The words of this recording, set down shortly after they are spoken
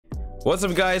What's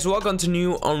up guys, welcome to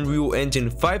new Unreal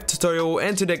Engine 5 tutorial,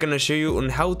 and today I'm gonna show you on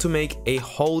how to make a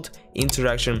hold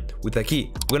interaction with a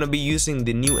key. We're gonna be using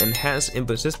the new enhanced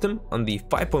input system on the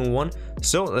 5.1,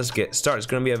 so let's get started. It's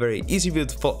gonna be a very easy video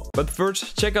to follow. But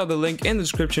first, check out the link in the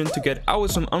description to get our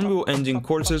some Unreal Engine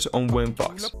courses on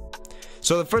WinFox.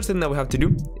 So the first thing that we have to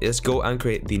do is go and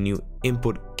create the new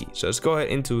input key. So let's go ahead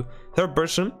into third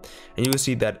person, and you will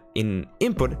see that in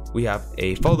input we have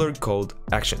a folder called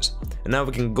actions, and now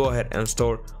we can go ahead and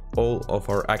store all of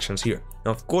our actions here.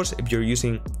 Now of course, if you're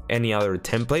using any other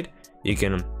template, you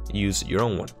can use your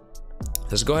own one.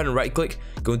 Let's go ahead and right click,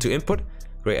 go into input,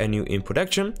 create a new input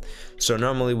action. So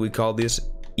normally we call this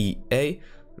EA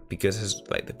because it's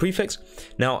like the prefix.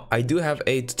 Now I do have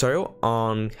a tutorial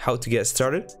on how to get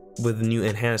started with the new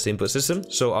enhanced input system,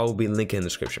 so I will be linking in the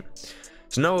description.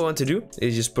 So now what we want to do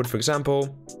is just put, for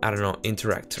example, I don't know,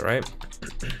 interact, right?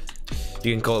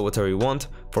 You can call it whatever you want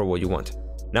for what you want.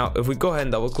 Now if we go ahead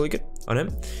and double click it on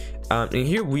him, in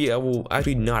here we will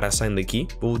actually not assign the key,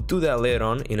 but we'll do that later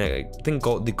on in a thing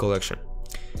called the collection.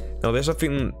 Now there's a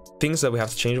few things that we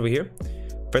have to change over here.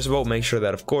 First of all, make sure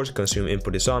that of course consume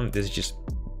input is on. This is just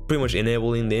pretty much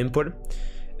enabling the input,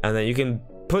 and then you can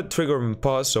put trigger and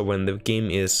pause, so when the game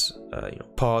is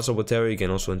pause or whatever, you can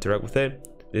also interact with it.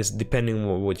 It's depending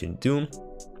on what you do.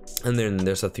 And then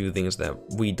there's a few things that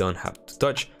we don't have to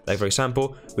touch, like for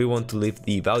example, we want to leave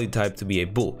the value type to be a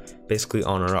bool, basically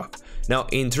on or off. Now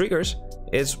in triggers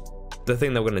is the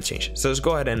thing that we're going to change, so let's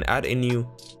go ahead and add a new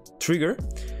trigger,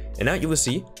 and now you will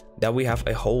see that we have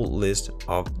a whole list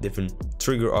of different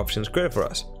trigger options created for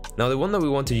us. Now the one that we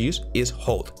want to use is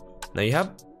hold. Now you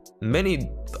have many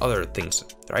other things,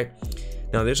 right?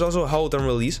 Now there's also hold and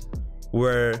release,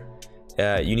 where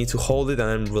you need to hold it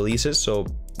and then release it, so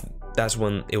that's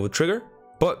when it will trigger.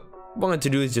 But what I'm going to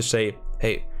do is just say,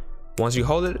 hey, once you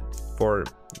hold it for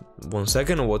 1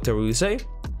 second or whatever we say,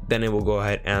 then it will go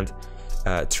ahead and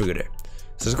trigger it.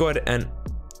 So let's go ahead and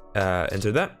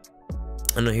enter that,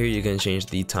 and here you can change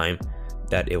the time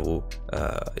that it will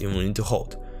you will need to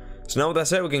hold. So now with that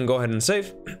said, we can go ahead and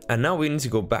save, and now we need to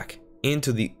go back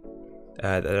into the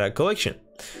collection.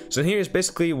 So here is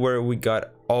basically where we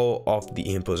got all of the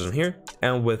inputs on here,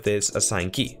 and with this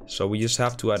assigned key. So we just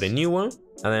have to add a new one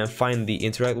and then find the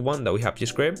interact one that we have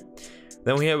just created.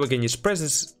 Then here we can just press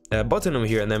this button over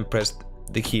here and then press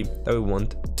the key that we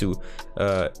want to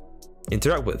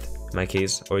interact with, in my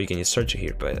case, or you can just search it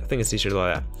here, but I think it's easier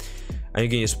like that. And you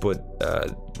can just put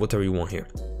whatever you want here.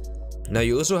 Now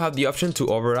you also have the option to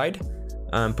override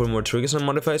and put more triggers and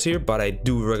modifiers here, but I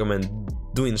do recommend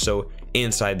doing so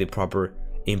inside the proper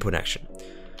input action.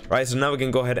 Right, so now we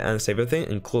can go ahead and save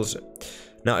everything and close it.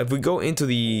 Now if we go into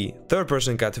the third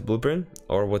person character blueprint,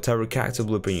 or whatever character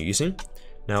blueprint you're using,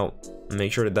 now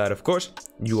make sure that of course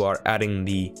you are adding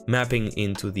the mapping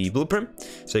into the blueprint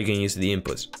so you can use the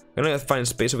inputs. We're gonna find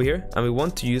space over here, and we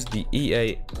want to use the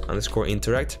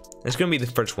EA_interact. It's gonna be the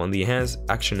first one, the enhanced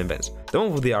action events, the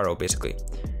one with the arrow basically.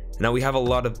 Now we have a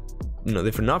lot of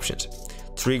different options: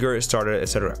 trigger, starter,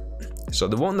 etc. So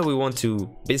the one that we want to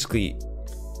basically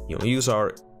use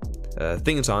our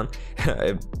things on,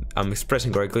 if I'm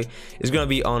expressing correctly, is gonna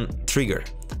be on trigger.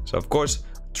 So of course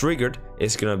triggered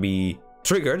is gonna be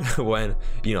triggered when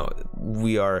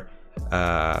we are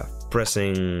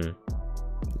pressing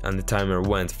and the timer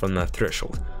went from that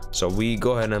threshold. So we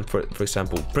go ahead and for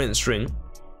example print string.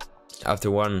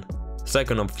 After 1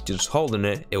 second of just holding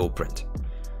it, it will print.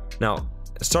 Now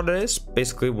starter is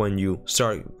basically when you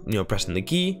start pressing the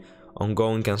key.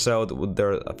 Ongoing, cancelled,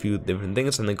 there are a few different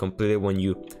things, and then completed when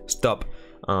you stop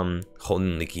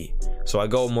holding the key. So I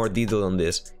go more detail on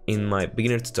this in my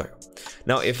beginner tutorial.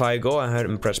 Now if I go ahead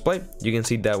and press play, you can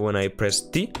see that when I press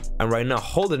T, and right now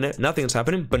holding it, nothing's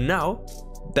happening, but now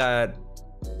that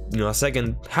a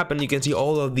second happened, you can see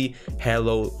all of the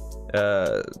hello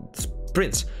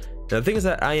prints. Now the thing is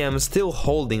that I am still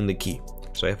holding the key,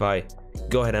 so if I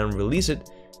go ahead and release it,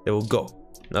 it will go.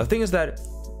 Now the thing is that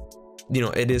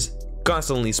it is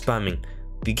constantly spamming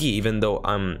the key, even though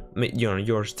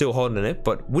you're still holding it,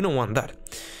 but we don't want that.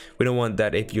 We don't want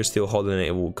that. If you're still holding it,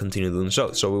 it will continue doing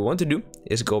so. So what we want to do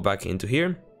is go back into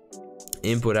here,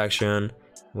 input action,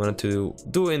 we want to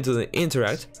do into the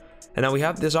interact, and now we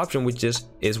have this option which is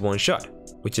one shot,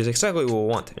 which is exactly what we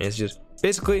want. And it's just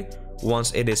basically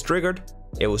once it is triggered,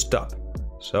 it will stop.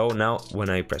 So now when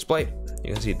I press play,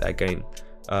 you can see that I can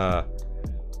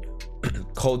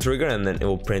hold trigger, and then it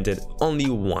will print it only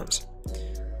once.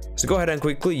 So go ahead and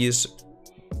quickly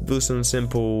do some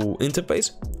simple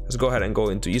interface. Let's go ahead and go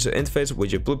into user interface,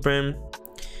 widget blueprint,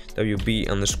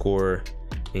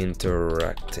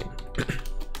 wb_interacting.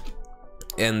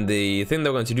 And the thing that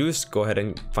we're going to do is go ahead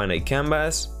and find a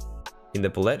canvas, in the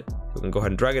palette. We can go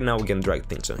ahead and drag it. Now we can drag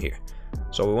things on here.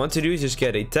 So what we want to do is just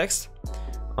get a text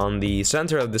on the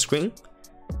center of the screen,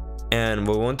 and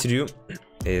what we want to do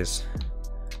is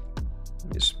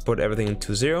just put everything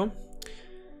into 0,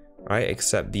 right,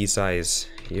 except the size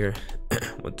here. I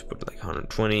want to put like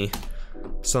 120,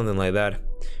 something like that,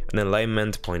 and then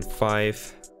alignment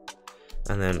 0.5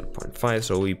 and then 0.5,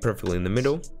 so we perfectly in the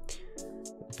middle,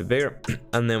 a bit bigger.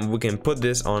 And then we can put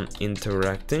this on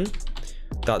interacting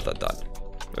dot dot dot.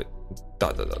 Wait,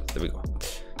 dot dot dot. There we go.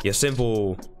 Yeah,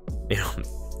 simple, you know.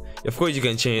 Of course you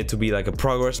can change it to be like a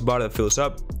progress bar that fills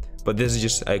up, but this is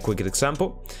just a quick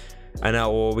example. And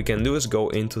now what we can do is go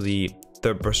into the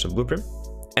third-person blueprint,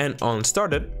 and on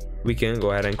started we can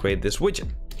go ahead and create this widget.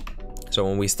 So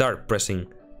when we start pressing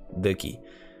the key,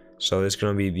 so it's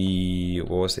gonna be the,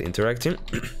 what was the interacting,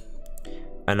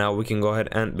 and now we can go ahead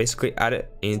and basically add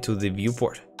it into the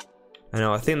viewport. And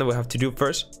now I think that we have to do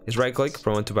first is right click,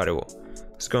 promote to variable.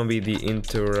 It's gonna be the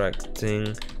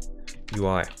interacting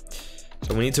UI.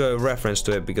 So we need to have a reference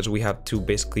to it because we have to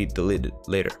basically delete it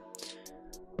later.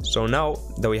 So now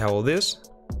that we have all this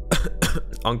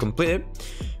uncompleted,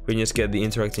 we can just get the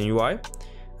interacting UI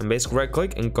and basically right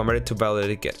click and convert it to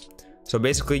validated get. So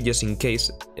basically, just in case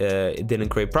it didn't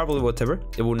create properly, whatever,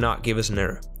 it will not give us an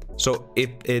error. So if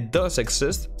it does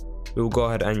exist, we will go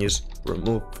ahead and just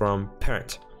remove from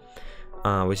parent,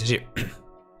 which is here,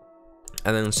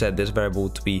 and then set this variable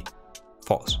to be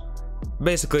false.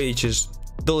 Basically, it's just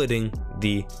deleting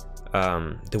the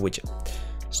widget.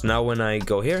 So now when I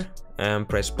go here and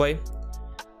press play,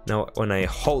 now when I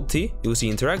hold T, you'll see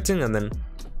interacting, and then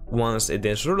once it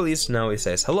is released, now it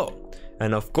says hello.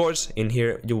 And of course in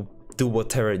here you do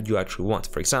whatever you actually want.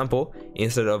 For example,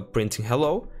 instead of printing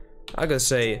hello, I can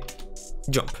say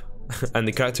jump and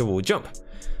the character will jump.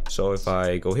 So if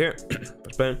I go here,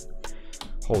 press play,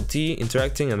 hold T,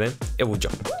 interacting, and then it will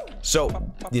jump. So,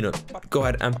 you know, go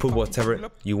ahead and put whatever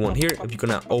you want here. If you're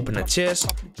gonna open a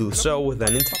chest, do so with an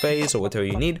interface or whatever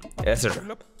you need,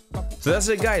 etc. So that's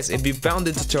it, guys. If you found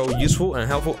the tutorial useful and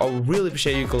helpful, I would really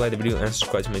appreciate you to like the video and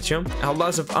subscribe to my channel. I have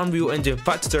lots of Unreal Engine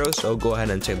 5 tutorials, so go ahead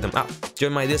and check them out.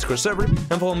 Join my Discord server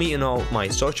and follow me in all my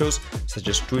socials such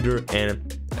as Twitter and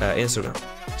Instagram.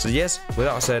 So yes, with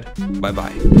that said, bye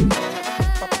bye.